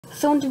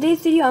So in today's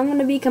video, I'm going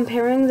to be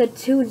comparing the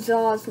two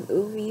Jaws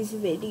movies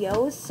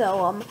videos.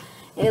 So,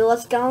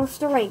 let's get on with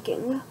the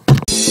ranking.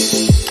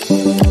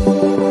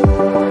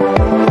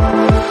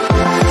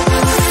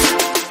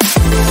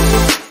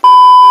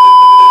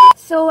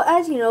 So,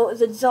 as you know,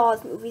 the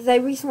Jaws movies, I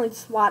recently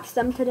just watched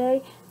them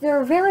today.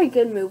 They're very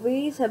good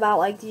movies about,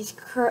 like, these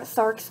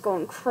sharks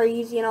going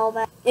crazy and all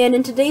that. And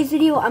in today's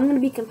video, I'm going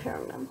to be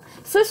comparing them.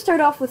 So let's start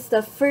off with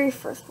the very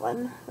first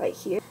one right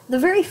here. The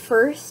very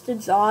first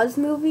Jaws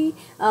movie,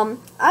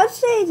 I'd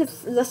say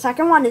the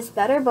second one is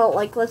better, but,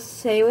 like, let's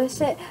say with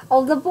it,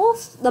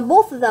 the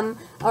both of them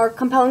are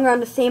compelling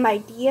around the same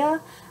idea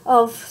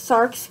of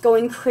sharks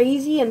going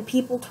crazy and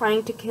people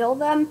trying to kill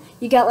them.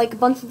 You got, like, a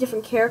bunch of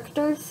different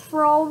characters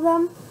for all of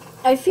them.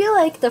 I feel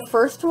like the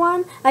first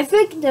one, I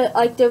think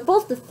that, they're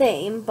both the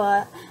same,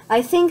 but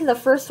I think the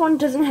first one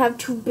doesn't have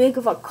too big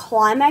of a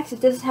climax.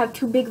 It doesn't have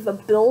too big of a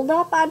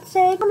build-up, I'd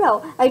say. I don't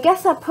know. I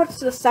guess that puts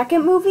the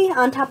second movie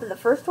on top of the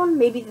first one.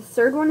 Maybe the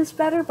third one is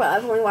better, but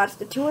I've only watched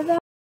the two of them.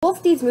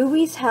 Both these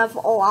movies have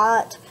a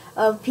lot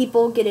of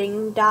people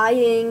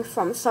dying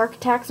from shark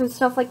attacks and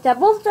stuff like that.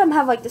 Both of them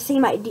have, like, the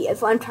same idea,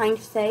 is what I'm trying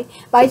to say.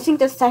 But I think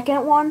the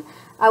second one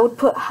I would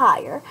put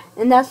higher,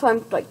 and that's what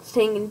I'm, like,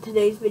 saying in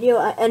today's video,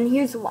 and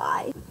here's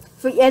why.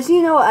 So, as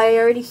you know, I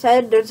already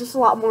said there's just a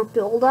lot more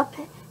build-up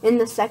in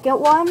the second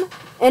one,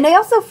 and I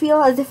also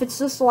feel as if it's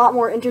just a lot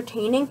more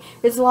entertaining.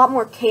 There's a lot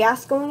more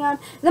chaos going on.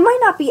 There might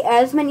not be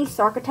as many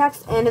shark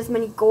attacks and as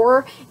many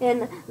gore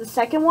in the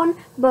second one,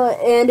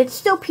 and it's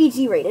still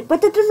PG rated,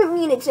 but that doesn't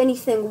mean it's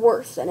anything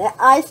worse than it.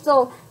 I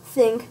still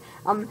think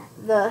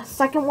the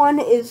second one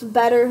is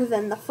better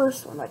than the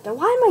first one right there.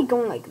 Why am I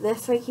going like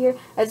this right here?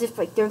 As if,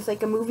 like, there's,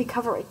 like, a movie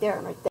cover right there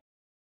and right there.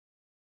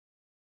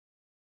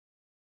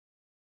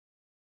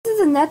 Other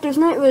than that, there's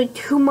not really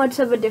too much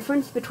of a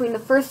difference between the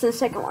first and the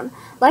second one.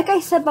 Like I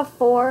said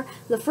before,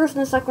 the first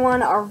and the second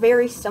one are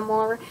very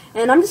similar,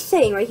 and I'm just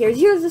saying right here,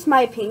 here's just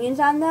my opinions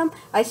on them.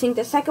 I think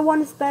the second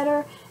one is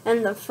better,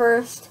 and the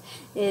first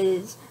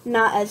is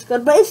not as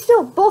good, but it's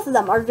still, both of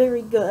them are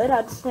very good,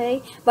 I'd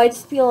say, but I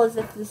just feel as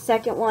if the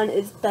second one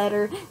is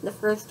better, the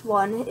first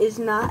one is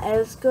not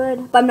as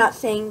good, but I'm not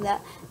saying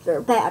that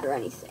they're bad or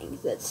anything.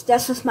 That's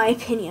just my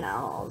opinion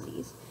on all of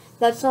these.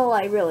 That's all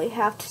I really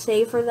have to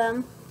say for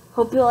them.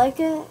 Hope you like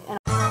it, and